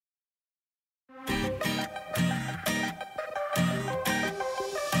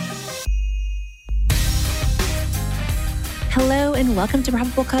and welcome to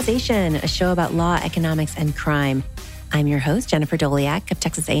Probable Causation, a show about law, economics, and crime. I'm your host, Jennifer Doliak of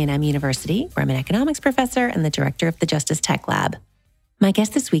Texas A&M University, where I'm an economics professor and the director of the Justice Tech Lab. My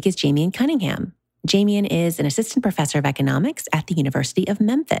guest this week is Jamian Cunningham. Jamian is an assistant professor of economics at the University of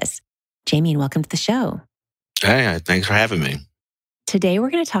Memphis. Jamian, welcome to the show. Hey, thanks for having me. Today,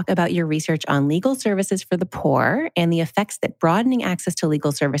 we're going to talk about your research on legal services for the poor and the effects that broadening access to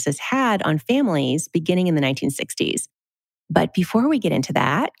legal services had on families beginning in the 1960s. But before we get into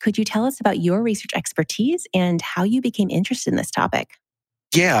that, could you tell us about your research expertise and how you became interested in this topic?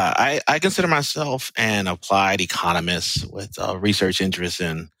 Yeah, I consider myself an applied economist with research interests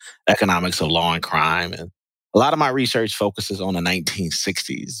in economics of law and crime. And a lot of my research focuses on the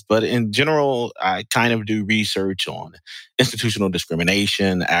 1960s. But in general, I kind of do research on institutional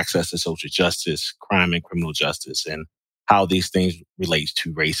discrimination, access to social justice, crime and criminal justice, and how these things relate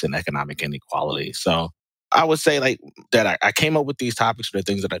to race and economic inequality. So I would say that I came up with these topics for the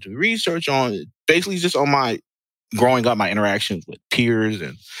things that I do research on, basically just on my growing up, my interactions with peers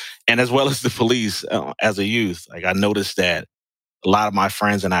and as well as the police as a youth. Like I noticed that a lot of my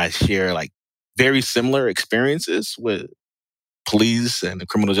friends and I share very similar experiences with police and the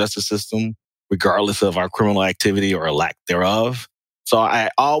criminal justice system, regardless of our criminal activity or lack thereof. So I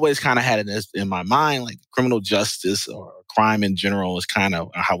always kind of had it in my mind, like criminal justice or crime in general is kind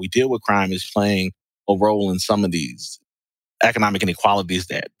of how we deal with crime is playing a role in some of these economic inequalities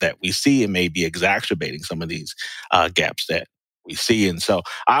that we see and may be exacerbating some of these gaps that we see. And so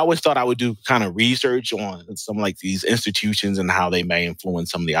I always thought I would do kind of research on some like these institutions and how they may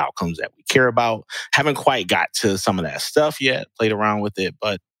influence some of the outcomes that we care about. Haven't quite got to some of that stuff yet, played around with it,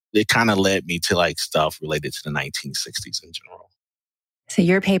 but it kind of led me to like stuff related to the 1960s in general. So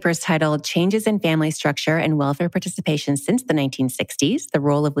your paper is titled Changes in Family Structure and Welfare Participation Since the 1960s, The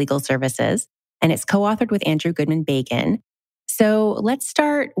Role of Legal Services, and it's co-authored with Andrew Goodman-Bacon. So let's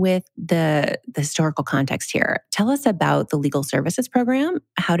start with the historical context here. Tell us about the Legal Services Program.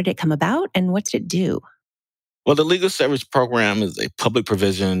 How did it come about and what did it do? Well, the Legal Service Program is a public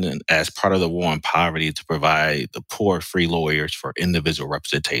provision and as part of the war on poverty to provide the poor free lawyers for individual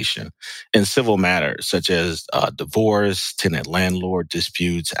representation in civil matters such as divorce, tenant-landlord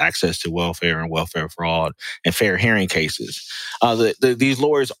disputes, access to welfare and welfare fraud, and fair hearing cases. These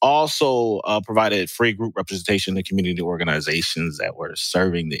lawyers also provided free group representation to community organizations that were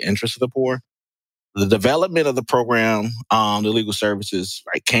serving the interests of the poor. The development of the program, the legal services,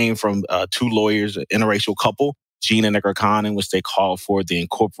 came from two lawyers, an interracial couple, Gene and Edgar Kahn, in which they called for the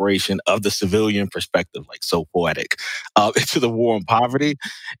incorporation of the civilian perspective, like so poetic, into the war on poverty.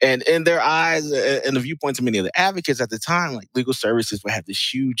 And in their eyes, and the viewpoints of many of the advocates at the time, like legal services would have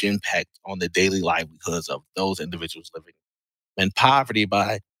this huge impact on the daily livelihoods of those individuals living in poverty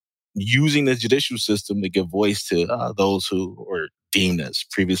by using the judicial system to give voice to those who were deemed as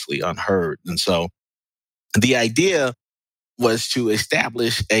previously unheard. And so the idea was to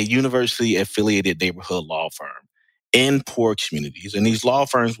establish a university-affiliated neighborhood law firm in poor communities. And these law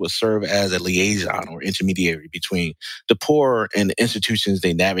firms would serve as a liaison or intermediary between the poor and the institutions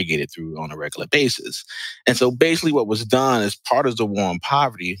they navigated through on a regular basis. And so basically what was done as part of the war on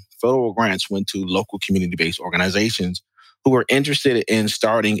poverty, federal grants went to local community-based organizations who were interested in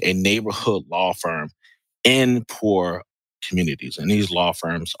starting a neighborhood law firm in poor communities. And these law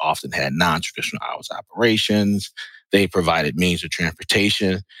firms often had non-traditional hours operations. They provided means of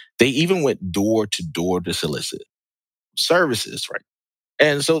transportation. They even went door to door to solicit services, right?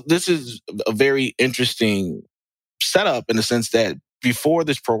 And so this is a very interesting setup in the sense that before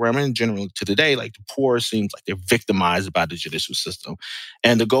this program, and generally to today, like the poor seems like they're victimized by the judicial system.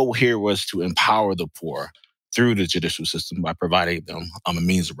 And the goal here was to empower the poor through the judicial system by providing them a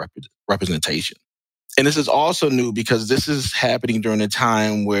means of representation. And this is also new because this is happening during a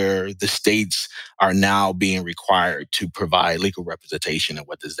time where the states are now being required to provide legal representation. And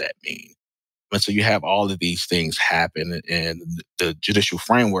what does that mean? And so you have all of these things happen in the judicial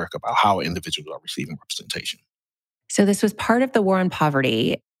framework about how individuals are receiving representation. So this was part of the war on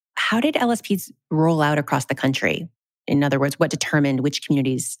poverty. How did LSPs roll out across the country? In other words, what determined which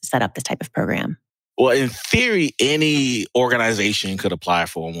communities set up this type of program? Well, in theory, any organization could apply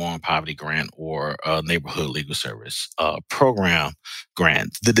for a war on poverty grant or a neighborhood legal service program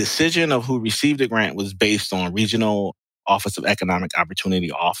grant. The decision of who received the grant was based on regional Office of Economic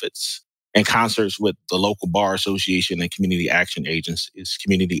Opportunity Office in concerts with the local bar association and community action agencies.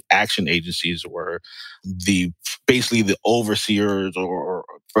 Community action agencies were basically the overseers or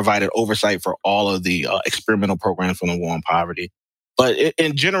provided oversight for all of the experimental programs from the war on poverty. But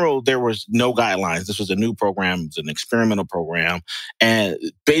in general, there was no guidelines. This was a new program, it was an experimental program. And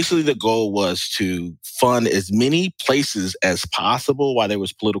basically the goal was to fund as many places as possible while there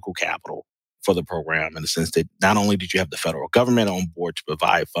was political capital for the program, in the sense that not only did you have the federal government on board to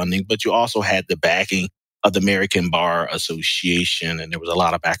provide funding, but you also had the backing of the American Bar Association. And there was a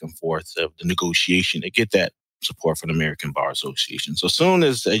lot of back and forth of the negotiation to get that support from the American Bar Association. So soon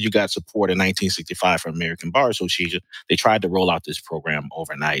as you got support in 1965 from American Bar Association, they tried to roll out this program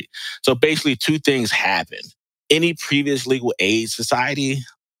overnight. So basically, two things happened. Any previous legal aid society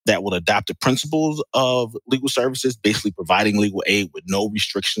that would adopt the principles of legal services, basically providing legal aid with no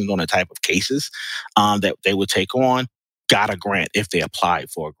restrictions on the type of cases that they would take on, got a grant if they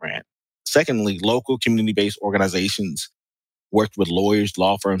applied for a grant. Secondly, local community-based organizations worked with lawyers,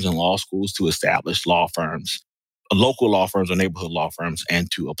 law firms, and law schools to establish local law firms or neighborhood law firms,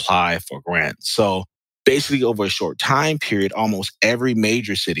 and to apply for grants. So basically, over a short time period, almost every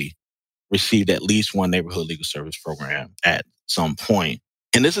major city received at least one neighborhood legal service program at some point.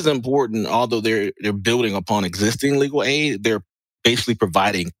 And this is important, although they're building upon existing legal aid, they're basically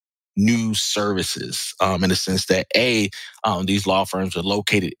providing new services in the sense that these law firms are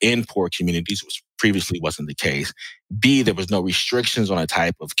located in poor communities, which previously wasn't the case. B, there was no restrictions on the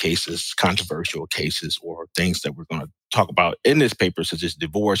type of cases, controversial cases, or things that we're going to talk about in this paper, such as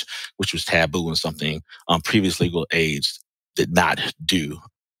divorce, which was taboo and something previous legal aids did not do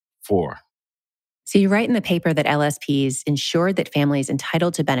for. So you write in the paper that LSPs ensured that families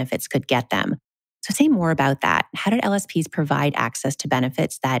entitled to benefits could get them. So say more about that. How did LSPs provide access to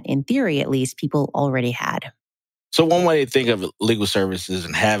benefits that, in theory at least, people already had? So one way to think of legal services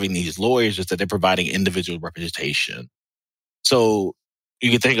and having these lawyers is that they're providing individual representation. So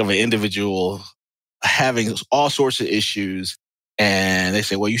you can think of an individual having all sorts of issues, and they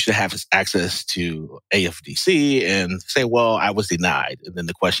say, well, you should have access to AFDC, and say, well, I was denied. And then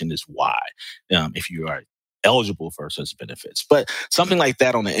the question is why, if you are eligible for such benefits. But something like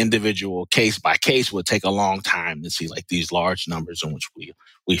that on an individual case by case would take a long time to see like these large numbers in which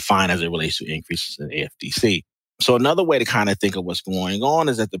we find as it relates to increases in AFDC. So another way to kind of think of what's going on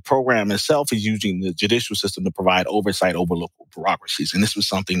is that the program itself is using the judicial system to provide oversight over local bureaucracies. And this was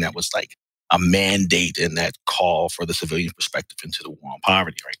something that was like a mandate in that call for the civilian perspective into the war on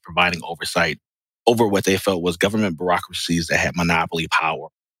poverty, right? Providing oversight over what they felt was government bureaucracies that had monopoly power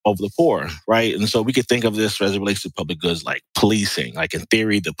over the poor, right? And so we could think of this as it relates to public goods like policing. Like in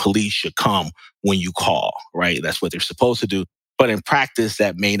theory, the police should come when you call, right? That's what they're supposed to do. But in practice,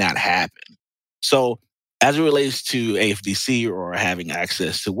 that may not happen. So as it relates to AFDC or having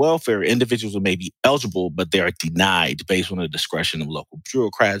access to welfare, individuals may be eligible, but they are denied based on the discretion of local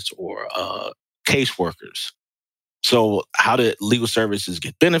bureaucrats or caseworkers. So how did legal services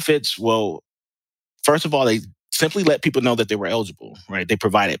get benefits? Well, first of all, they simply let people know that they were eligible, right? They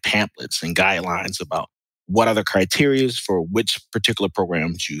provided pamphlets and guidelines about what are the criteria for which particular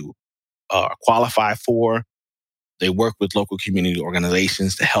programs you qualify for. They work with local community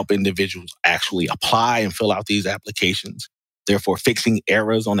organizations to help individuals actually apply and fill out these applications, therefore fixing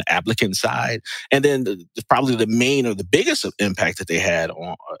errors on the applicant side. And then probably the main or the biggest impact that they had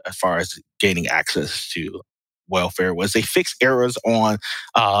on as far as gaining access to welfare was they fixed errors on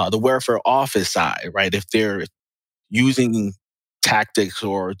the welfare office side, right? If they're using tactics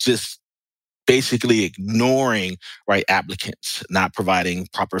or just basically ignoring right applicants, not providing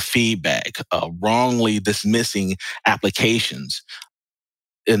proper feedback, wrongly dismissing applications.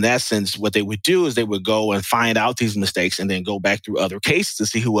 In that sense, what they would do is they would go and find out these mistakes and then go back through other cases to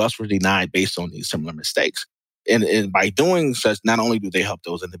see who else were denied based on these similar mistakes. And by doing such, not only do they help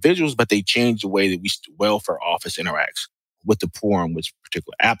those individuals, but they change the way that welfare office interacts with the poor and with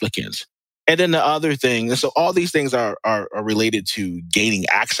particular applicants. And then the other thing, and so all these things are related to gaining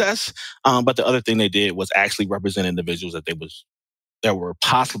access. But the other thing they did was actually represent individuals that were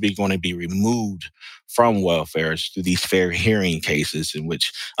possibly going to be removed from welfare through these fair hearing cases in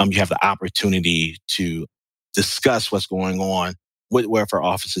which you have the opportunity to discuss what's going on with welfare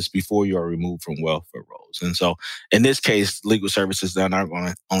offices before you are removed from welfare roles. And so in this case, legal services then are going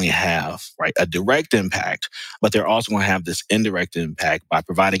to only have right a direct impact, but they're also going to have this indirect impact by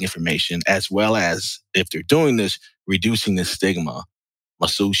providing information as well as, if they're doing this, reducing the stigma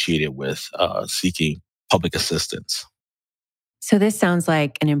associated with seeking public assistance. So this sounds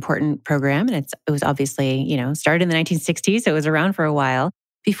like an important program, and it was obviously, started in the 1960s, so it was around for a while.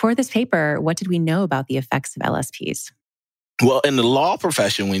 Before this paper, what did we know about the effects of LSPs? Well, in the law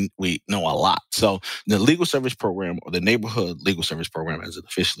profession, we know a lot. So the legal service program, or the neighborhood legal service program, as it's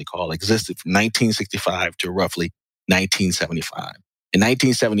officially called, existed from 1965 to roughly 1975. In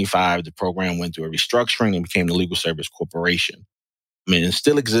 1975, the program went through a restructuring and became the Legal Service Corporation. I mean, it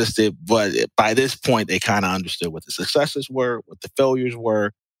still existed, but by this point, they kind of understood what the successes were, what the failures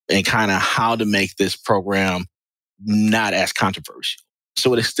were, and kind of how to make this program not as controversial.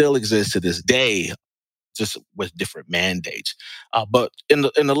 So it still exists to this day, just with different mandates. But in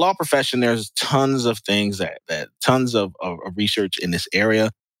the law profession, there's tons of things that tons of research in this area.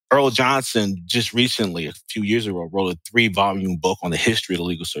 Earl Johnson just recently, a few years ago, wrote a 3-volume book on the history of the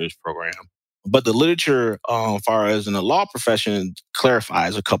legal service program. But the literature, as far as in the law profession,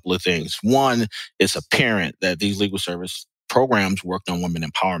 clarifies a couple of things. One, it's apparent that these legal service programs worked on women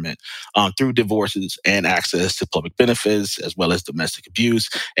empowerment through divorces and access to public benefits, as well as domestic abuse,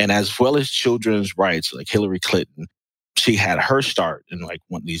 and as well as children's rights. Like Hillary Clinton, she had her start in like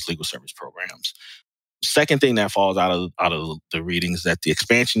one of these legal service programs. Second thing that falls out of the readings that the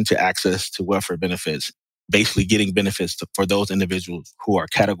expansion to access to welfare benefits, basically getting benefits for those individuals who are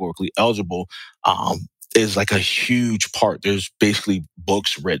categorically eligible, is like a huge part. There's basically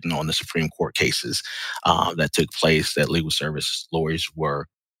books written on the Supreme Court cases that took place that legal service lawyers were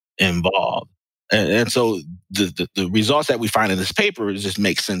involved. And so the results that we find in this paper just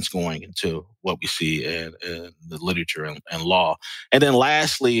make sense going into what we see in the literature and law. And then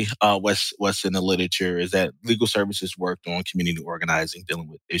lastly, what's in the literature is that legal services worked on community organizing, dealing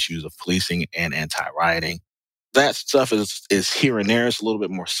with issues of policing and anti-rioting. That stuff is here and there. It's a little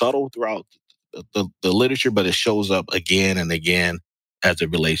bit more subtle throughout the literature, but it shows up again and again as it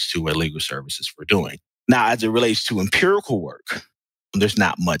relates to what legal services were doing. Now, as it relates to empirical work, there's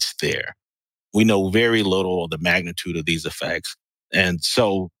not much there. We know very little of the magnitude of these effects. And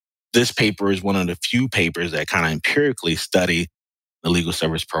so this paper is one of the few papers that kind of empirically study the legal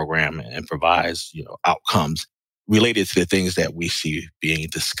service program and provides, outcomes related to the things that we see being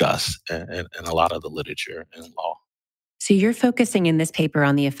discussed in a lot of the literature and law. So you're focusing in this paper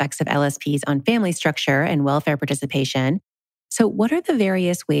on the effects of LSPs on family structure and welfare participation. So what are the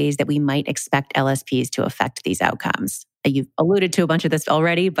various ways that we might expect LSPs to affect these outcomes? You've alluded to a bunch of this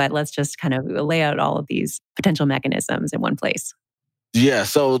already, but let's just kind of lay out all of these potential mechanisms in one place. Yeah,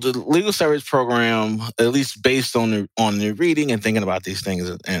 so the legal service program, at least based on the reading and thinking about these things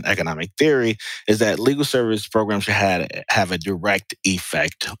in economic theory, is that legal service programs should have a direct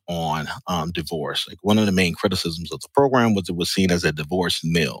effect on divorce. Like one of the main criticisms of the program was it was seen as a divorce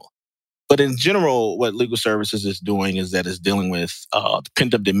mill. But in general, what legal services is doing is that it's dealing with the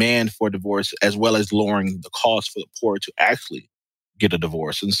pent-up demand for divorce, as well as lowering the cost for the poor to actually get a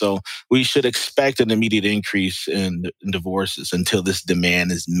divorce. And so we should expect an immediate increase in divorces until this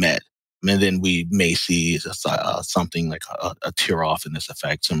demand is met. And then we may see something like a tear-off in this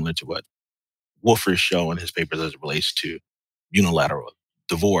effect, similar to what Wolfers show in his papers as it relates to unilateral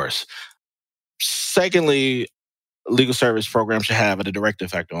divorce. Secondly, legal service programs should have a direct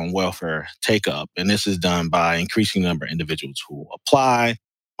effect on welfare take-up. And this is done by increasing the number of individuals who apply,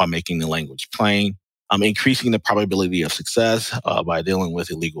 by making the language plain, increasing the probability of success by dealing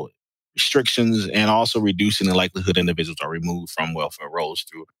with illegal restrictions, and also reducing the likelihood individuals are removed from welfare rolls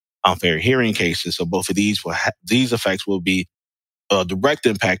through unfair hearing cases. So both of these these effects will be a direct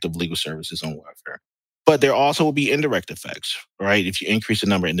impact of legal services on welfare. But there also will be indirect effects, right? If you increase the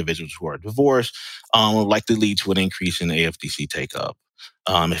number of individuals who are divorced, will likely lead to an increase in AFDC take-up.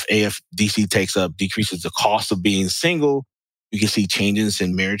 If AFDC takes up decreases the cost of being single, you can see changes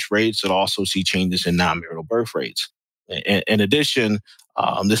in marriage rates and also see changes in non-marital birth rates. In addition,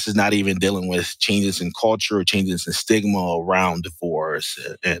 this is not even dealing with changes in culture or changes in stigma around divorce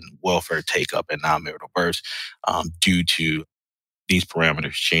and welfare take-up and non-marital births due to these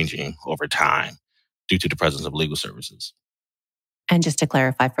parameters changing over time due to the presence of legal services. And just to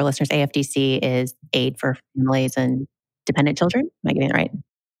clarify for listeners, AFDC is Aid for Families and Dependent Children. Am I getting it right?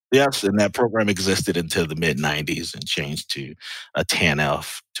 Yes, and that program existed until the mid-90s and changed to a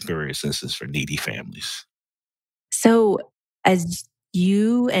TANF, Temporary Assistance for Needy Families. So as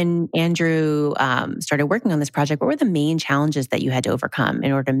you and Andrew started working on this project, what were the main challenges that you had to overcome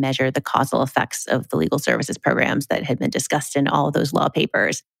in order to measure the causal effects of the legal services programs that had been discussed in all of those law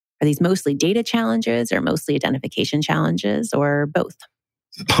papers? Are these mostly data challenges or mostly identification challenges or both?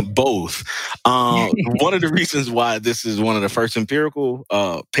 Both. One of the reasons why this is one of the first empirical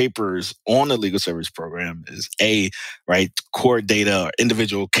papers on the legal service program is court data or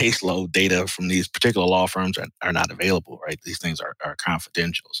individual caseload data from these particular law firms are not available, right? These things are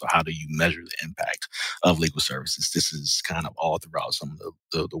confidential. So how do you measure the impact of legal services? This is kind of all throughout some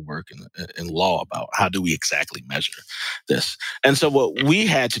of the work in law about how do we exactly measure this. And so what we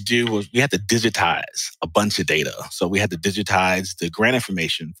had to do was we had to digitize a bunch of data. So we had to digitize the grant information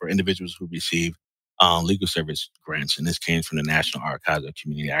for individuals who receive legal service grants. And this came from the National Archives of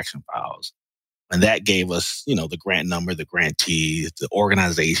Community Action Files. And that gave us, the grant number, the grantee, the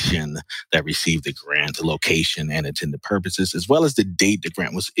organization that received the grant, the location and intended purposes, as well as the date the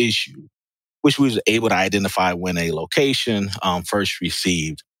grant was issued, which we was able to identify when a location first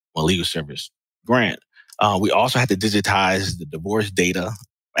received a legal service grant. We also had to digitize the divorce data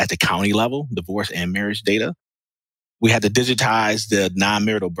at the county level, divorce and marriage data. We had to digitize the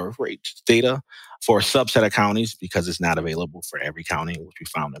non-marital birth rate data for a subset of counties because it's not available for every county, which we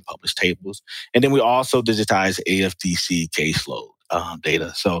found in published tables. And then we also digitized AFDC caseload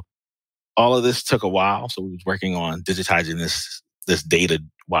data. So all of this took a while. So we was working on digitizing this data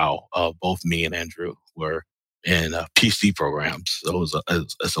while both me and Andrew were in PC programs. So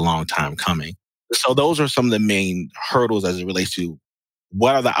it's a long time coming. So those are some of the main hurdles as it relates to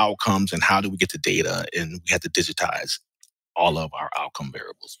what are the outcomes and how do we get the data? And we had to digitize all of our outcome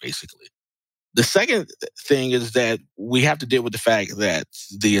variables, basically. The second thing is that we have to deal with the fact that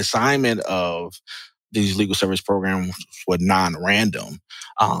the assignment of these legal service programs were non-random.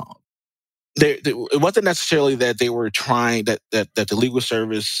 It wasn't necessarily that they were trying that the legal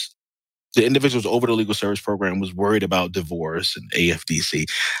service, the individuals over the legal service program was worried about divorce and AFDC.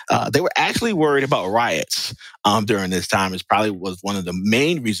 They were actually worried about riots during this time. It probably was one of the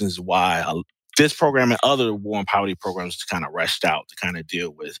main reasons why this program and other war and poverty programs kind of rushed out to kind of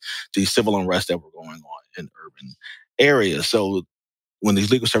deal with the civil unrest that were going on in urban areas. So when these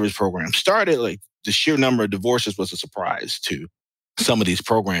legal service programs started, like the sheer number of divorces was a surprise to some of these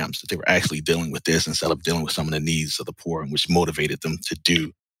programs that they were actually dealing with this instead of dealing with some of the needs of the poor, and which motivated them to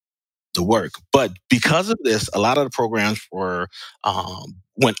do the work. But because of this, a lot of the programs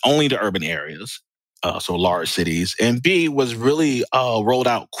went only to urban areas, so large cities, and B was really rolled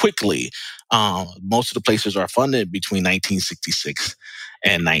out quickly. Most of the places are funded between 1966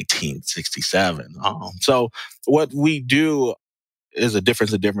 and 1967. So what we do is a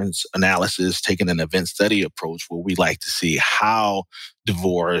difference analysis, taking an event study approach where we like to see how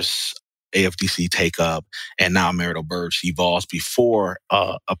divorce, AFDC take up, and now marital births evolves before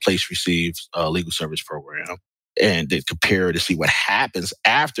a place receives a legal service program, and then compare to see what happens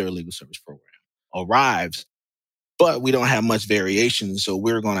after a legal service program arrives. But we don't have much variation, so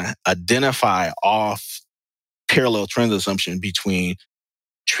we're going to identify off parallel trend assumption between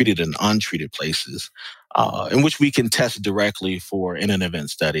treated and untreated places, in which we can test directly for in an event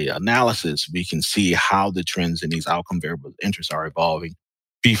study analysis. We can see how the trends in these outcome variable interests are evolving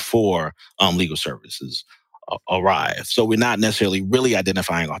before legal services arrive. So we're not necessarily really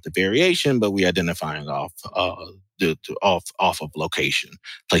identifying off the variation, but we're identifying off off of location,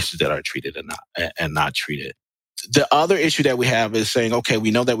 places that are treated and not treated. The other issue that we have is saying, okay, we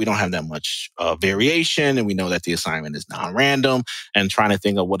know that we don't have that much variation, and we know that the assignment is non-random, and trying to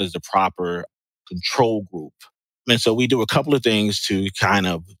think of what is the proper control group. And so we do a couple of things to kind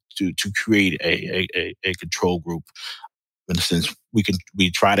of to create a control group. In a sense,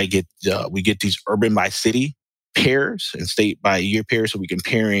 we try to get we get these urban by city pairs and state by year pairs, so we're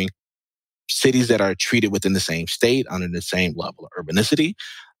comparing cities that are treated within the same state under the same level of urbanicity.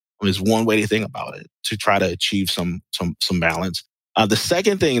 Is one way to think about it to try to achieve some balance. The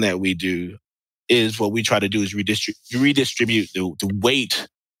second thing that we do is what we try to do is redistribute the weight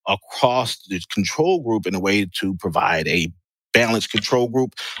across the control group in a way to provide a balanced control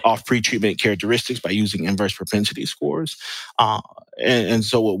group of pre-treatment characteristics by using inverse propensity scores. And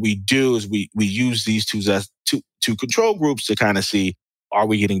so what we do is we use these two control groups to kind of see, are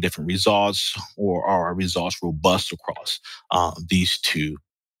we getting different results, or are our results robust across these two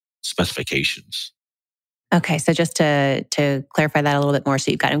specifications? Okay, so just to clarify that a little bit more, so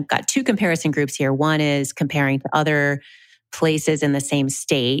you've got two comparison groups here. One is comparing to other places in the same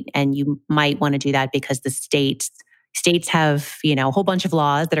state, and you might want to do that because the states have a whole bunch of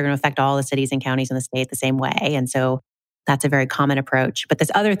laws that are going to affect all the cities and counties in the state the same way, and so that's a very common approach. But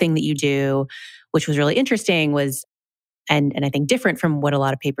this other thing that you do, which was really interesting, was and I think different from what a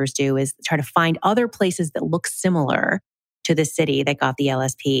lot of papers do, is try to find other places that look similar to the city that got the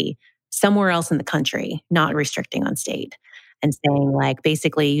LSP somewhere else in the country, not restricting on state, and saying, like,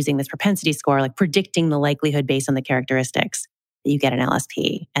 basically using this propensity score, like predicting the likelihood based on the characteristics that you get an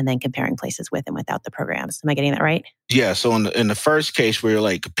LSP, and then comparing places with and without the programs. Am I getting that right? Yeah. So in the first case, we're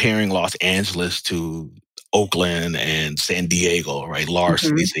like comparing Los Angeles to Oakland and San Diego, right? Large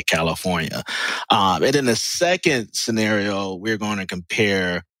cities in California. And in the second scenario, we're going to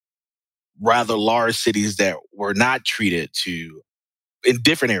compare rather large cities that were not treated to in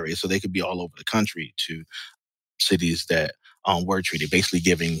different areas, so they could be all over the country, to cities that were treated, basically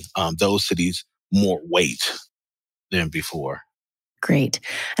giving those cities more weight than before. Great.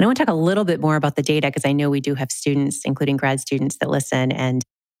 And I want to talk a little bit more about the data, because I know we do have students, including grad students, that listen. And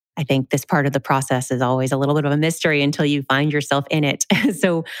I think this part of the process is always a little bit of a mystery until you find yourself in it.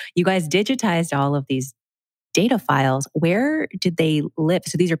 So you guys digitized all of these data files. Where did they live?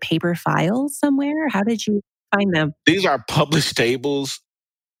 So these are paper files somewhere? How did you find them? These are published tables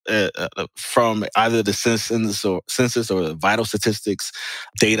from either the census or the vital statistics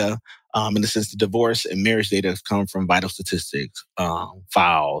data. In the sense, the divorce and marriage data come from vital statistics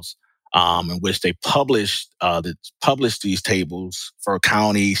files, in which they published these tables for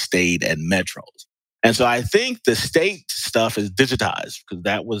county, state, and metros. And so I think the state stuff is digitized because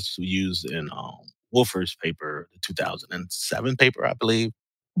that was used in Wolfer's paper, the 2007 paper, I believe.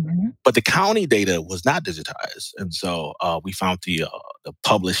 Mhm. But the county data was not digitized, and so we found the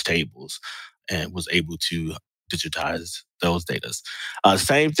published tables and was able to digitize those data.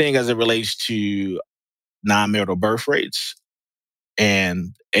 Same thing as it relates to non-marital birth rates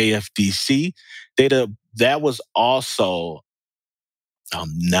and AFDC data. That was also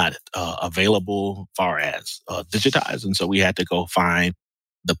not available far as digitized, and so we had to go find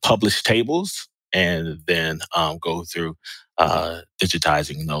the published tables and then go through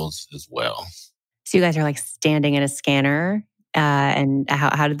digitizing those as well. So you guys are like standing in a scanner. And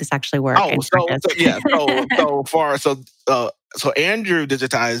how did this actually work Oh, in so, practice? so yeah, so Andrew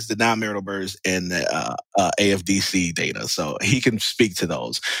digitized the non-marital births and the AFDC data, so he can speak to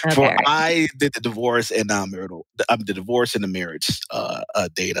those. Okay, For all right. I did the divorce and non-marital, the divorce and the marriage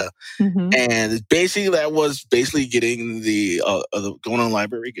data, Mhm. and basically that was basically getting going on the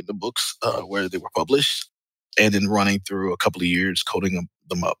library, getting the books where they were published, and then running through a couple of years, coding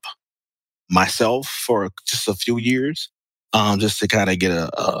them up myself for just a few years, just to kind of get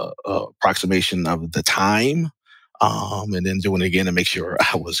a approximation of the time, and then doing it again to make sure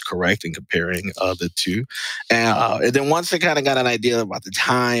I was correct and comparing the two. And then once I kind of got an idea about the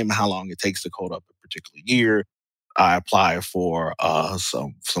time, how long it takes to code up a particular year, I applied for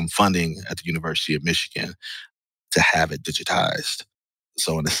some funding at the University of Michigan to have it digitized.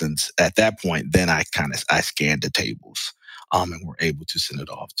 So in a sense, at that point, then I scanned the tables, and were able to send it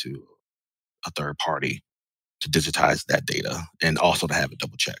off to a third party to digitize that data and also to have it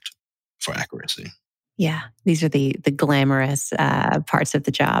double checked for accuracy. Yeah, these are the glamorous parts of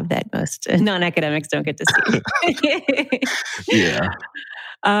the job that most non-academics don't get to see. Yeah.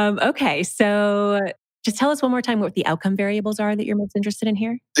 Okay, so just tell us one more time what the outcome variables are that you're most interested in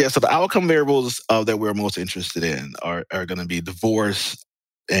here. Yeah. So the outcome variables that we're most interested in are going to be divorce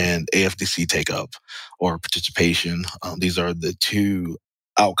and AFDC take up or participation. These are the two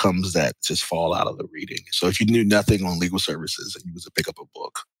outcomes that just fall out of the reading. So if you knew nothing on legal services and you was to pick up a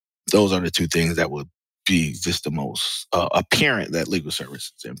book, those are the two things that would be just the most apparent that legal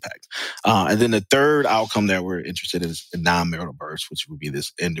services impact. And then the third outcome that we're interested in is in non-marital births, which would be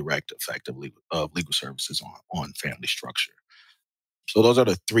this indirect effect of legal services on family structure. So those are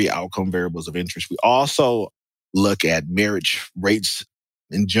the three outcome variables of interest. We also look at marriage rates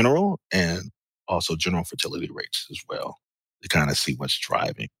in general and also general fertility rates as well to kind of see what's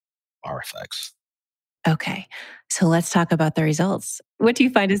driving our effects. Okay, so let's talk about the results. What do you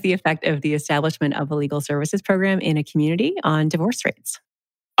find is the effect of the establishment of a legal services program in a community on divorce rates?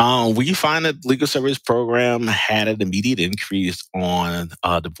 We find that legal service program had an immediate increase on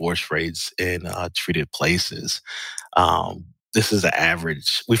divorce rates in treated places. This is an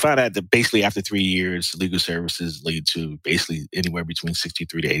average. We find out that basically after 3 years, legal services lead to basically anywhere between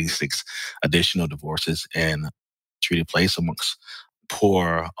 63 to 86 additional divorces in treated place amongst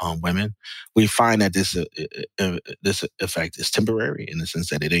poor women. We find that this effect is temporary in the sense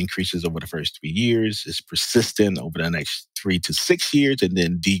that it increases over the first 3 years, is persistent over the next 3 to 6 years, and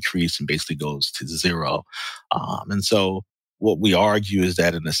then decrease and basically goes to zero. And so what we argue is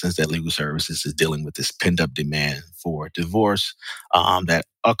that in the sense that legal services is dealing with this pent up demand for divorce that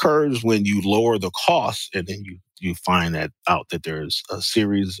occurs when you lower the cost and then you find that out that there's a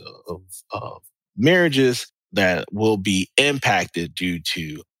series of marriages that will be impacted due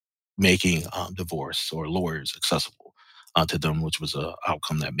to making divorce or lawyers accessible to them, which was an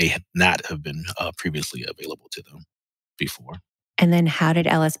outcome that may not have been previously available to them before. And then how did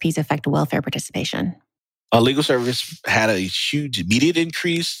LSPs affect welfare participation? Legal service had a huge immediate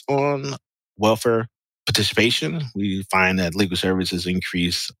increase on welfare participation. We find that legal services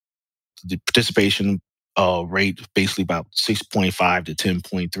increased the participation rate basically about 6.5 to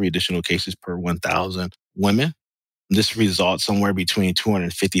 10.3 additional cases per 1,000 women. This results somewhere between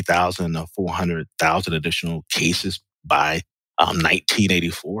 250,000 to 400,000 additional cases by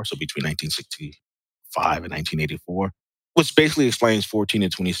 1984, so between 1965 and 1984, which basically explains 14 to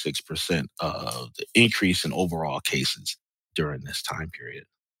 26% of the increase in overall cases during this time period.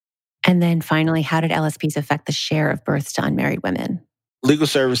 And then finally, how did LSPs affect the share of births to unmarried women? Legal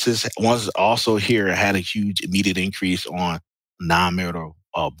services was also here had a huge immediate increase on non-marital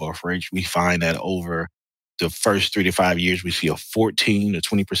birth rates. We find that over the first 3 to 5 years, we see a 14 to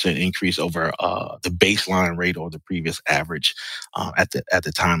 20% increase over the baseline rate or the previous average at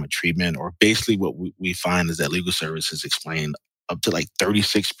the time of treatment. Or basically, what we find is that legal services explain up to like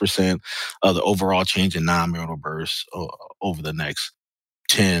 36% of the overall change in non-marital births over the next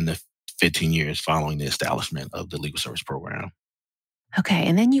 10 to 15 years following the establishment of the legal service program. Okay.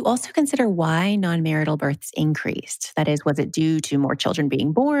 And then you also consider why non marital births increased. That is, was it due to more children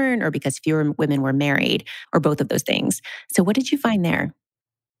being born or because fewer women were married or both of those things? So, what did you find there?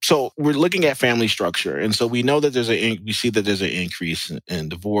 So we're looking at family structure, and so we know that we see that there's an increase in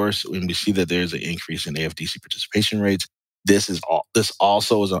divorce, and we see that there's an increase in AFDC participation rates. This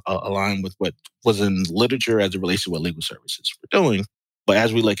also is aligned with what was in literature as it relates to what legal services were doing. But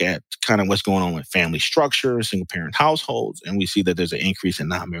as we look at kind of what's going on with family structure, single parent households, and we see that there's an increase in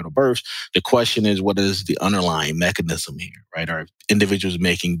non-marital births, the question is, what is the underlying mechanism here, right? Are individuals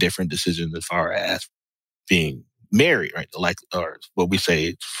making different decisions as far as being married, right? Like, or what we say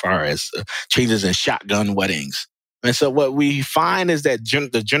as far as changes in shotgun weddings. And so what we find is that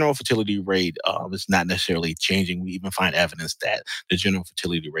the general fertility rate is not necessarily changing. We even find evidence that the general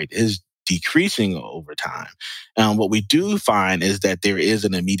fertility rate is decreasing over time. What we do find is that there is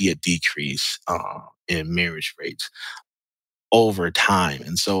an immediate decrease in marriage rates over time.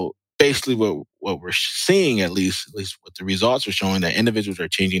 And so basically what we're seeing, at least what the results are showing, that individuals are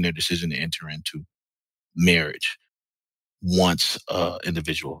changing their decision to enter into marriage once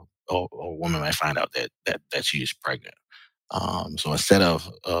individual or woman might find out that she is pregnant. So instead of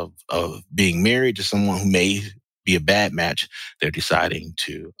being married to someone who may be a bad match, they're deciding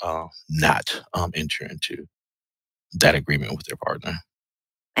to not enter into that agreement with their partner.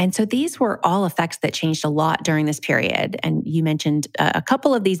 And so these were all effects that changed a lot during this period. And you mentioned a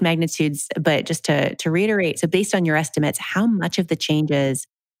couple of these magnitudes, but just to reiterate, so based on your estimates, how much of the changes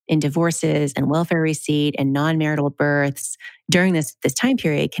in divorces and welfare receipt and non-marital births during this time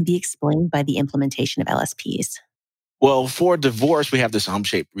period can be explained by the implementation of LSPs? Well, for divorce, we have this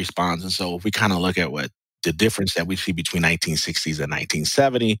shaped response. And so if we kind of look at what the difference that we see between 1960s and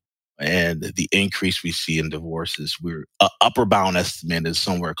 1970 and the increase we see in divorces, we're upper bound estimate is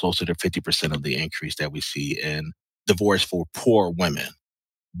somewhere closer to 50% of the increase that we see in divorce for poor women.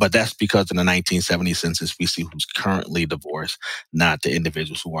 But that's because in the 1970 census, we see who's currently divorced, not the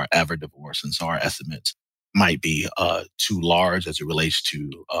individuals who are ever divorced. And so our estimates might be too large as it relates to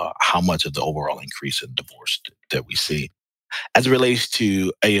how much of the overall increase in divorce that we see. As it relates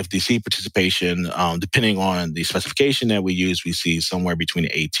to AFDC participation, depending on the specification that we use, we see somewhere between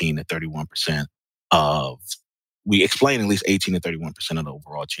 18 to 31% of, we explain at least 18 to 31% of the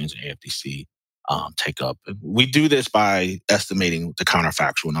overall change in AFDC take up. We do this by estimating the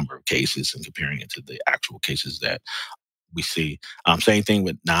counterfactual number of cases and comparing it to the actual cases that we see. Same thing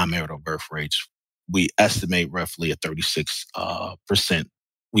with non-marital birth rates. We estimate roughly a 36%.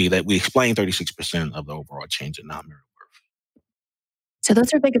 We explain 36% of the overall change in non-marital birth. So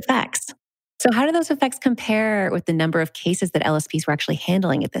those are big effects. So how do those effects compare with the number of cases that LSPs were actually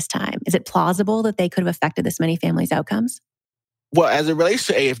handling at this time? Is it plausible that they could have affected this many families' outcomes? Well, as it relates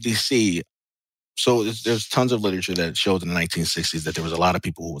to AFDC, so there's tons of literature that shows in the 1960s that there was a lot of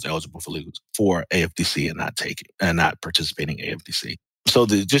people who was eligible for AFDC and not participating in AFDC. So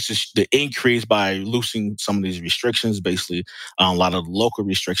the increase by loosening some of these restrictions, basically a lot of local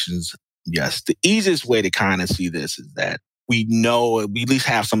restrictions. Yes, the easiest way to kind of see this is that we at least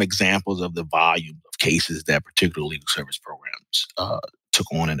have some examples of the volume of cases that particular legal service programs took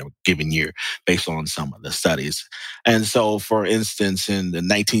on in a given year based on some of the studies. And so, for instance, in the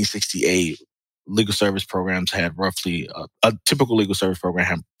 1968, legal service programs had roughly, a typical legal service program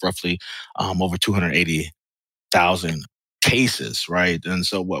had roughly over 280,000 cases, right? And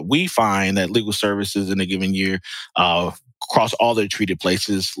so what we find that legal services in a given year across all their treated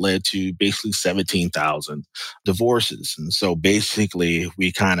places led to basically 17,000 divorces. And so basically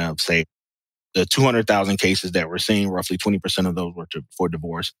we kind of say the 200,000 cases that we're seeing, roughly 20% of those were for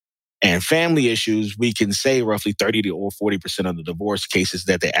divorce. And family issues, we can say roughly 30 to or 40% of the divorce cases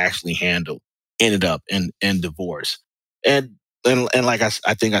that they actually handled ended up in divorce. And like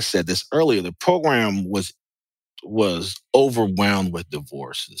I think I said this earlier, the program was overwhelmed with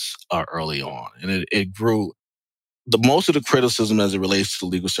divorces early on, and it grew. The most of the criticism as it relates to the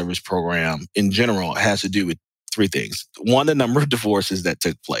legal service program in general has to do with three things. One, the number of divorces that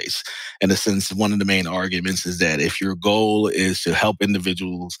took place. In a sense, one of the main arguments is that if your goal is to help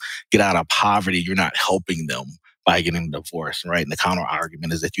individuals get out of poverty, you're not helping them by getting a divorce, right? And the counter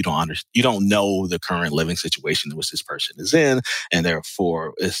argument is that you don't know the current living situation in which this person is in, and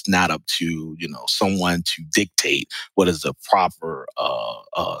therefore it's not up to someone to dictate what is the proper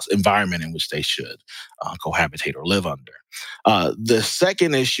environment in which they should cohabitate or live under. The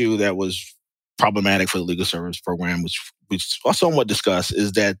second issue that was problematic for the legal service program, which we somewhat discussed,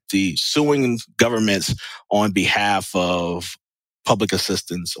 is that the suing governments on behalf of public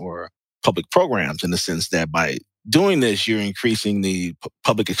assistance or public programs, in the sense that by doing this, you're increasing the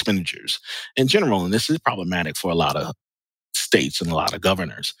public expenditures in general. And this is problematic for a lot of states and a lot of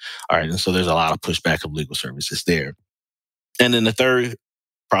governors. All right. And so there's a lot of pushback of legal services there. And then the third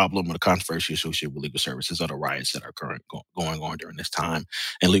problem or the controversy associated with legal services are the riots that are going on during this time,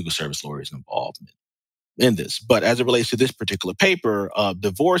 and legal service lawyers' involvement in this. But as it relates to this particular paper,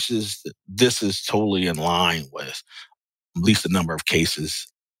 divorces, this is totally in line with at least the number of cases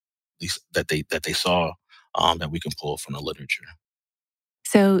that they saw that we can pull from the literature.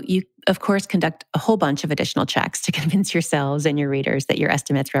 So you, of course, conduct a whole bunch of additional checks to convince yourselves and your readers that your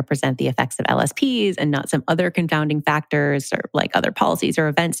estimates represent the effects of LSPs and not some other confounding factors or like other policies or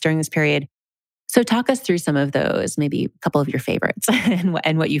events during this period. So talk us through some of those, maybe a couple of your favorites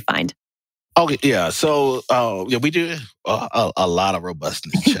and what you find. Okay, yeah. So, we do a lot of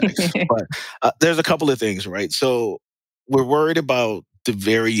robustness checks, but there's a couple of things, right? So, we're worried about the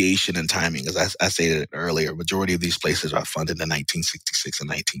variation in timing. As I stated earlier, majority of these places are funded in 1966 and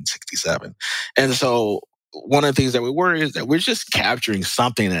 1967. And so, one of the things that we worry is that we're just capturing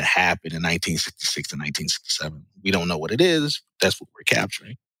something that happened in 1966 and 1967. We don't know what it is. That's what we're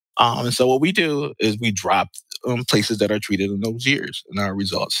capturing. And so what we do is we drop places that are treated in those years, and our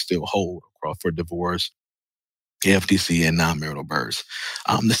results still hold for divorce, FTC, and non-marital births.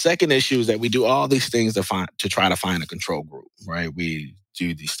 The second issue is that we do all these things to try to find a control group, right? We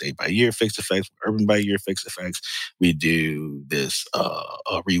do the state by year fixed effects, urban by year fixed effects. We do this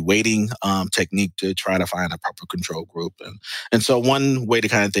reweighting technique to try to find a proper control group. And so one way to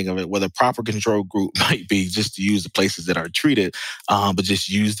kind of think of it, where the proper control group might be just to use the places that are treated, but just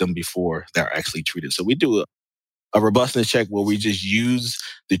use them before they're actually treated. So we do a robustness check where we just use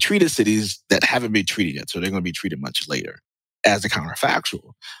the treated cities that haven't been treated yet. So they're going to be treated much later as the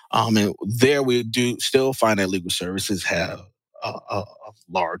counterfactual. And there we do still find that legal services have a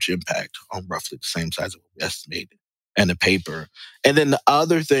large impact on roughly the same size of what we estimated in the paper. And then the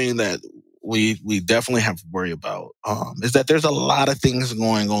other thing that we definitely have to worry about is that there's a lot of things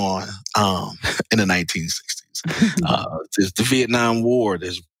going on in the 1960s. There's the Vietnam War.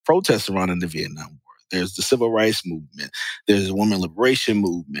 There's protests surrounding the Vietnam War. There's the civil rights movement. There's women liberation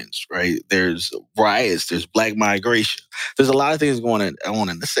movements, right? There's riots. There's black migration. There's a lot of things going on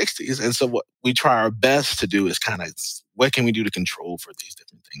in the 60s. And so what we try our best to do is kind of, what can we do to control for these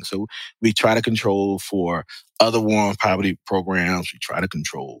different things? So we try to control for other war and poverty programs. We try to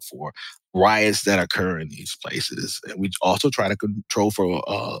control for riots that occur in these places. And we also try to control for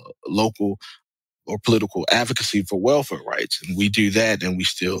local or political advocacy for welfare rights. And we do that, and we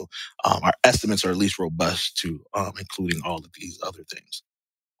still, our estimates are at least robust to including all of these other things.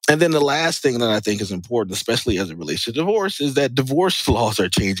 And then the last thing that I think is important, especially as it relates to divorce, is that divorce laws are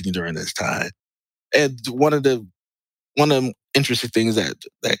changing during this time. And one of the interesting things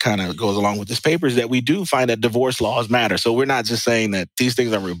that kind of goes along with this paper is that we do find that divorce laws matter. So we're not just saying that these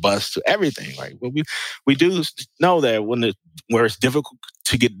things are robust to everything, right? But we do know that where it's difficult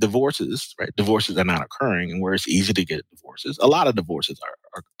to get divorces, right? Divorces are not occurring, and where it's easy to get divorces, a lot of divorces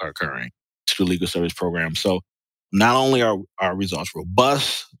are occurring through legal service programs. So not only are our results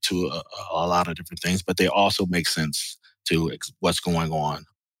robust to a lot of different things, but they also make sense to what's going on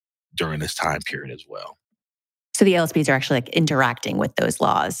during this time period as well. So the LSPs are actually like interacting with those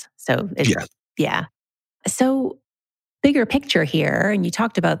laws. So yeah. So bigger picture here, and you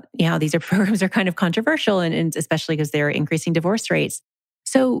talked about how these programs are kind of controversial, and especially because they're increasing divorce rates.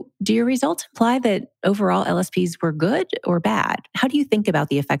 So do your results imply that overall LSPs were good or bad? How do you think about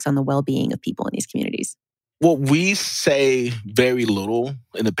the effects on the well-being of people in these communities? Well, we say very little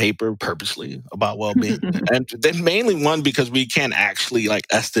in the paper purposely about well-being. And then mainly one, because we can't actually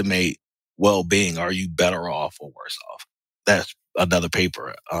estimate well-being. Are you better off or worse off? That's another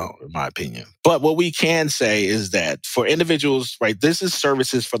paper, in my opinion. But what we can say is that for individuals, right, this is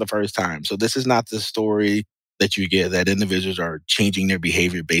services for the first time. So this is not the story that you get that individuals are changing their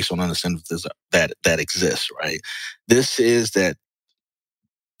behavior based on incentives that exists, right? This is that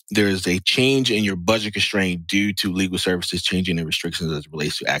there is a change in your budget constraint due to legal services changing the restrictions as it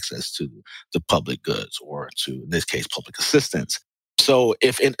relates to access to the public goods, or to, in this case, public assistance. So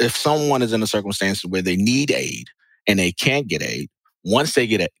if someone is in a circumstance where they need aid and they can't get aid, Once they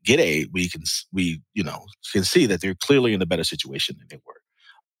get aid, we can see that they're clearly in a better situation than they were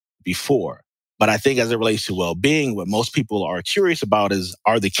before. But I think as it relates to well-being, what most people are curious about is,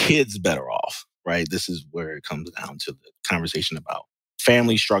 are the kids better off, right? This is where it comes down to the conversation about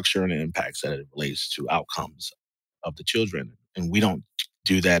family structure and the impacts that it relates to outcomes of the children. And we don't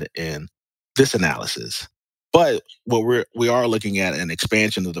do that in this analysis. But what we are looking at an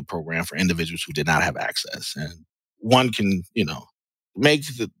expansion of the program for individuals who did not have access. And one can, make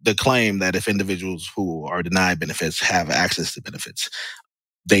the claim that if individuals who are denied benefits have access to benefits,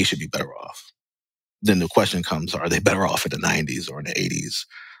 they should be better off. Then the question comes, are they better off in the 90s or in the 80s?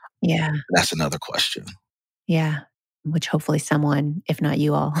 Yeah. That's another question. Yeah. Which hopefully someone, if not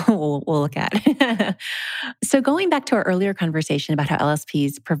you all, will look at. So, going back to our earlier conversation about how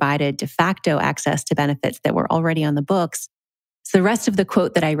LSPs provided de facto access to benefits that were already on the books. So, the rest of the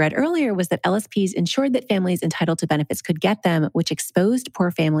quote that I read earlier was that LSPs ensured that families entitled to benefits could get them, which exposed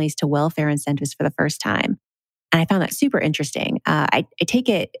poor families to welfare incentives for the first time. And I found that super interesting. I take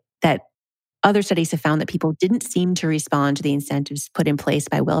it that other studies have found that people didn't seem to respond to the incentives put in place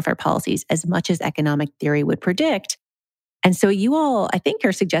by welfare policies as much as economic theory would predict. And so you all, I think,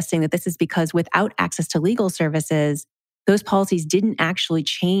 are suggesting that this is because without access to legal services, those policies didn't actually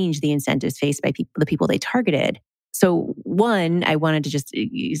change the incentives faced by the people they targeted. So one, I wanted to just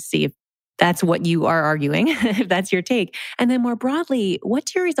see if that's what you are arguing, if that's your take. And then more broadly, what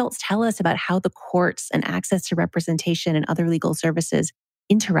do your results tell us about how the courts and access to representation and other legal services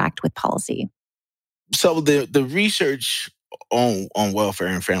interact with policy? So the research on welfare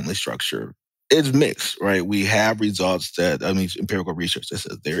and family structure is mixed, right? We have results empirical research that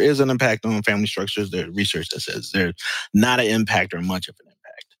says there is an impact on family structures. There's research that says there's not an impact or much of an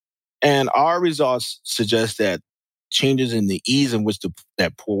impact. And our results suggest that changes in the ease in which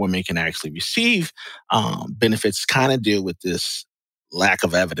that poor women can actually receive benefits kind of deal with this lack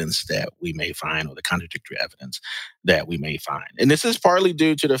of evidence that we may find, or the contradictory evidence that we may find. And this is partly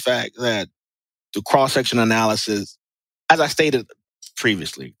due to the fact that the cross-section analysis, as I stated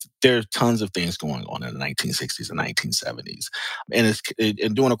previously, there's tons of things going on in the 1960s and 1970s. And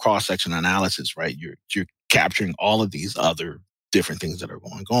in doing a cross-section analysis, right, you're capturing all of these other different things that are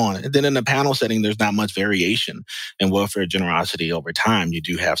going on. And then in the panel setting, there's not much variation in welfare generosity over time. You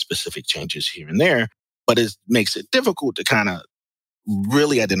do have specific changes here and there, but it makes it difficult to kind of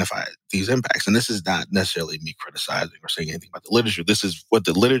really identify these impacts. And this is not necessarily me criticizing or saying anything about the literature. This is what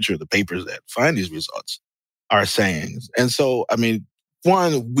the literature, the papers that find these results are saying. And so,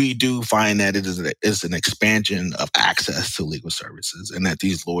 one, we do find that it is an expansion of access to legal services, and that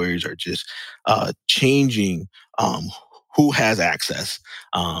these lawyers are just changing who has access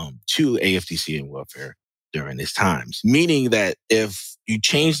to AFDC and welfare during these times. Meaning that if you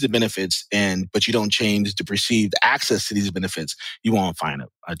change the benefits but you don't change the perceived access to these benefits, you won't find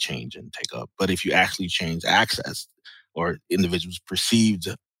a change in take up. But if you actually change access, or individuals' perceived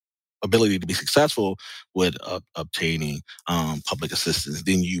ability to be successful with obtaining public assistance,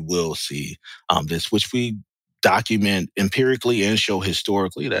 then you will see this, which we document empirically and show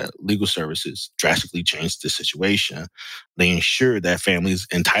historically, that legal services drastically changed the situation. They ensured that families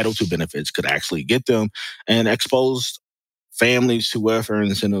entitled to benefits could actually get them, and exposed families to welfare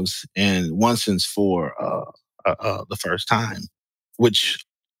incentives in one sense for the first time, which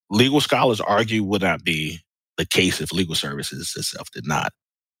legal scholars argue would not be the case if legal services itself did not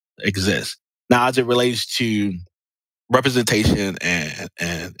exist. Now, as it relates to representation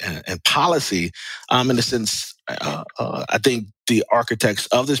and policy, in a sense, I think the architects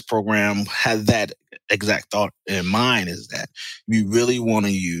of this program had that exact thought in mind: is that we really want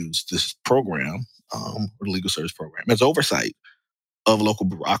to use this program, or the legal service program, as oversight of local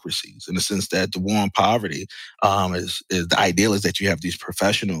bureaucracies, in the sense that the war on poverty is the ideal is that you have these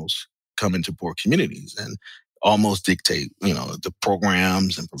professionals come into poor communities and almost dictate, the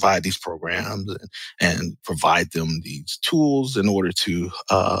programs, and provide these programs, and provide them these tools in order to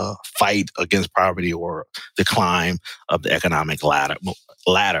fight against poverty or the climb of the economic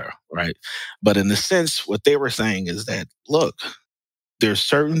ladder, right? But in a sense, what they were saying is that, look, there's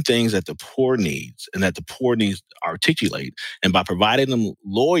certain things that the poor needs, and that the poor needs to articulate. And by providing them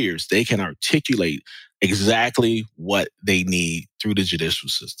lawyers, they can articulate exactly what they need through the judicial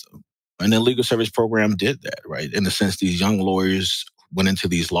system. And the legal service program did that, right? In the sense, these young lawyers went into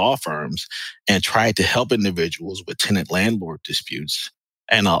these law firms and tried to help individuals with tenant-landlord disputes.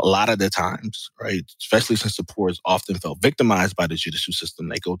 And a lot of the times, right, especially since the poor often felt victimized by the judicial system,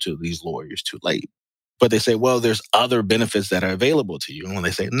 they go to these lawyers too late. But they say, well, there's other benefits that are available to you. And when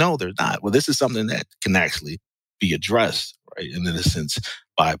they say, no, there's not. Well, this is something that can actually be addressed, right? And in a sense,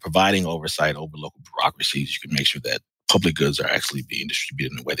 by providing oversight over local bureaucracies, you can make sure that public goods are actually being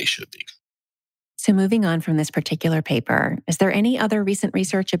distributed in the way they should be. So, moving on from this particular paper, is there any other recent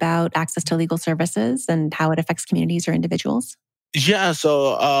research about access to legal services and how it affects communities or individuals? Yeah,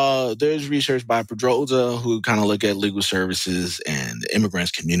 so there's research by Pedroza who kind of look at legal services and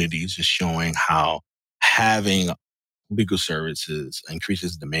immigrants communities, just showing how having legal services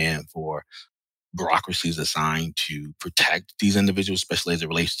increases demand for bureaucracies assigned to protect these individuals, especially as it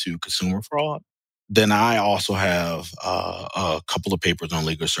relates to consumer fraud. Then I also have a couple of papers on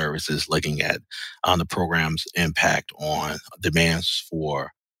legal services looking at the program's impact on demands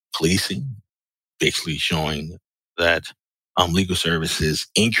for policing, basically showing that legal services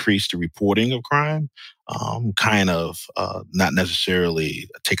increase the reporting of crime, kind of not necessarily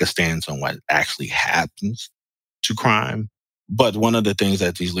take a stance on what actually happens to crime. But one of the things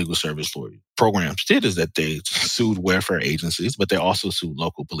that these legal service lawyer programs did is that they sued welfare agencies, but they also sued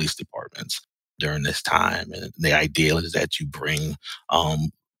local police departments during this time. And the idea is that you bring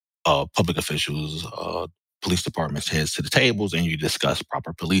um, public officials, police departments heads to the tables, and you discuss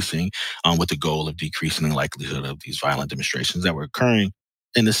proper policing with the goal of decreasing the likelihood of these violent demonstrations that were occurring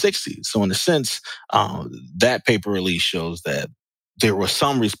in the 60s. So, in a sense, that paper release shows that there was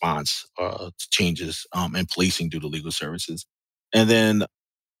some response to changes in policing due to legal services. And then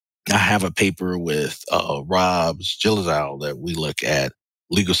I have a paper with Rob Gilizal that we look at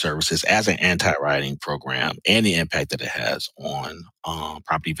legal services as an anti-rioting program and the impact that it has on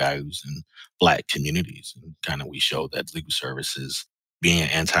property values in Black communities. And kind of we show that legal services being an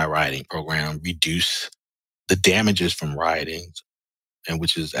anti-rioting program reduce the damages from rioting, and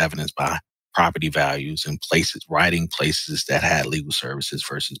which is evidenced by property values in places, rioting places that had legal services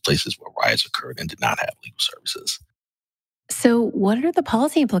versus places where riots occurred and did not have legal services. So, what are the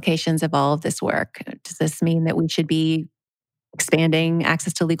policy implications of all of this work? Does this mean that we should be expanding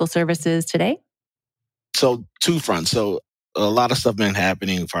access to legal services today? So two fronts. So a lot of stuff been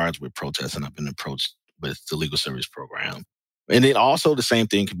happening as far as with protests, and I've been approached with the legal service program. And then also the same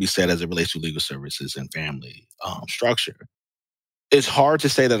thing can be said as it relates to legal services and family structure. It's hard to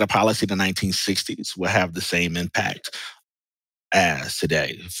say that a policy in the 1960s will have the same impact as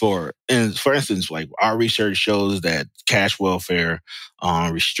today. For instance, like our research shows that cash welfare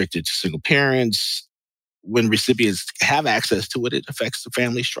restricted to single parents, when recipients have access to it, it affects the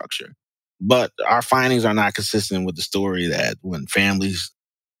family structure. But our findings are not consistent with the story that when families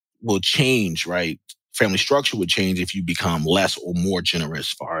will change, right? Family structure would change if you become less or more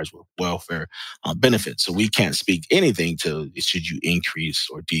generous as far as with welfare benefits. So we can't speak anything to should you increase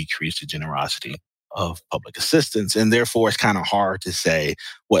or decrease the generosity of public assistance. And therefore, it's kind of hard to say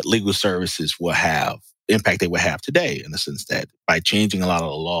what legal services will have impact they would have today, in the sense that by changing a lot of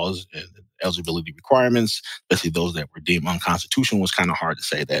the laws and eligibility requirements, especially those that were deemed unconstitutional, it's kind of hard to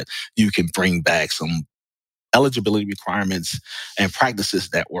say that you can bring back some eligibility requirements and practices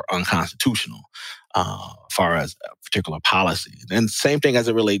that were unconstitutional as far as a particular policy. And same thing as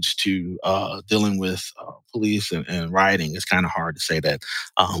it relates to dealing with police and rioting. It's kind of hard to say that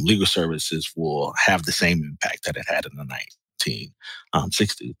legal services will have the same impact that it had in the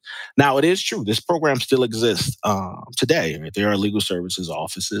 1960s. Now, it is true, this program still exists today. Right? There are legal services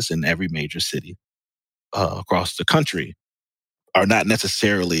offices in every major city across the country, are not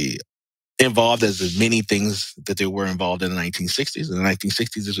necessarily involved as many things that they were involved in the 1960s. In the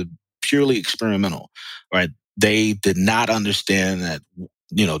 1960s, it was purely experimental, right? They did not understand that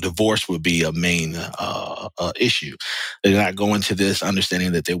divorce would be a main issue. They did not go into this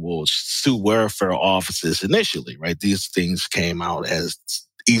understanding that they will sue welfare offices initially, right? These things came out as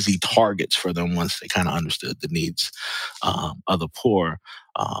easy targets for them once they kind of understood the needs of the poor.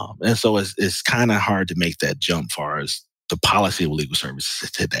 And so it's kind of hard to make that jump far as the policy of legal services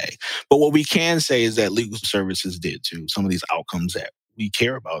today. But what we can say is that legal services did to some of these outcomes that we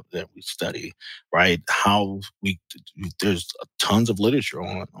care about, that we study, right? There's tons of literature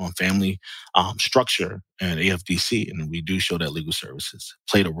on family structure and AFDC, and we do show that legal services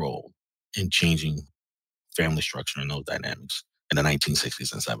played a role in changing family structure and those dynamics in the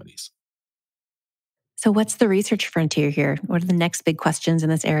 1960s and 70s. So, what's the research frontier here? What are the next big questions in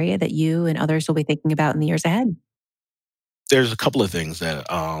this area that you and others will be thinking about in the years ahead? There's a couple of things that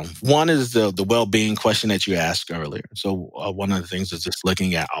one is the well-being question that you asked earlier. So one of the things is just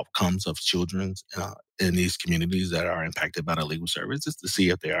looking at outcomes of children in these communities that are impacted by the legal services to see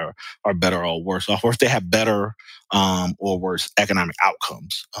if they are better or worse off, or if they have better or worse economic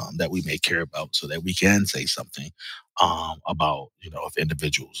outcomes that we may care about, so that we can say something about if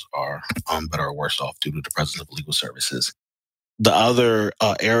individuals are better or worse off due to the presence of legal services. The other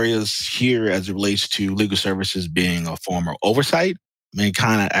areas here, as it relates to legal services being a form of oversight, I mean,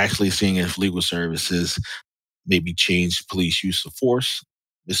 kind of actually seeing if legal services maybe change police use of force.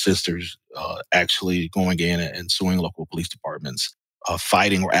 The sisters actually going in and suing local police departments,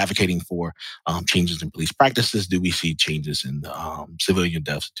 fighting or advocating for changes in police practices? Do we see changes in civilian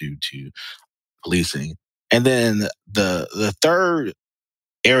deaths due to policing? And then the third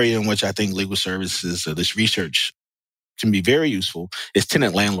area in which I think legal services, this research can be very useful, is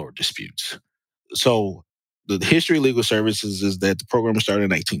tenant-landlord disputes. So the history of legal services is that the program started in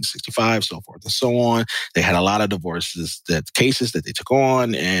 1965, so forth and so on. They had a lot of cases that they took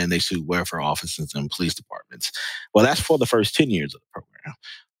on, and they sued welfare offices and police departments. Well, that's for the first 10 years of the program.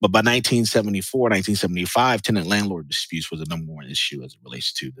 But by 1974, 1975, tenant-landlord disputes was the number one issue as it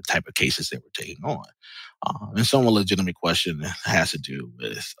relates to the type of cases they were taking on. And some legitimate question has to do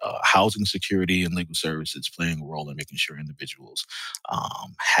with housing security and legal services playing a role in making sure individuals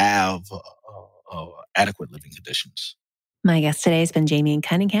have adequate living conditions. My guest today has been Jamian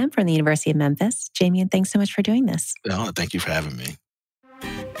Cunningham from the University of Memphis. Jamian, thanks so much for doing this. Thank you for having me.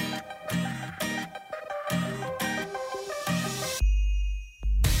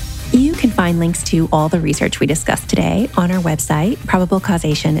 You can find links to all the research we discussed today on our website,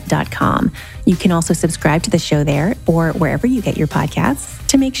 probablecausation.com. You can also subscribe to the show there or wherever you get your podcasts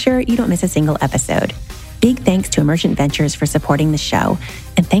to make sure you don't miss a single episode. Big thanks to Emergent Ventures for supporting the show,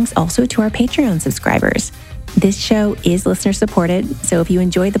 and thanks also to our Patreon subscribers. This show is listener supported, so if you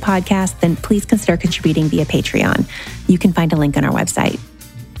enjoyed the podcast, then please consider contributing via Patreon. You can find a link on our website.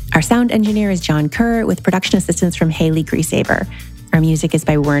 Our sound engineer is John Kerr, with production assistance from Haley Griesaver. Our music is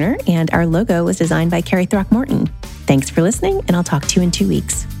by Werner, and our logo was designed by Carrie Throckmorton. Thanks for listening, and I'll talk to you in 2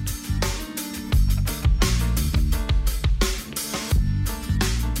 weeks.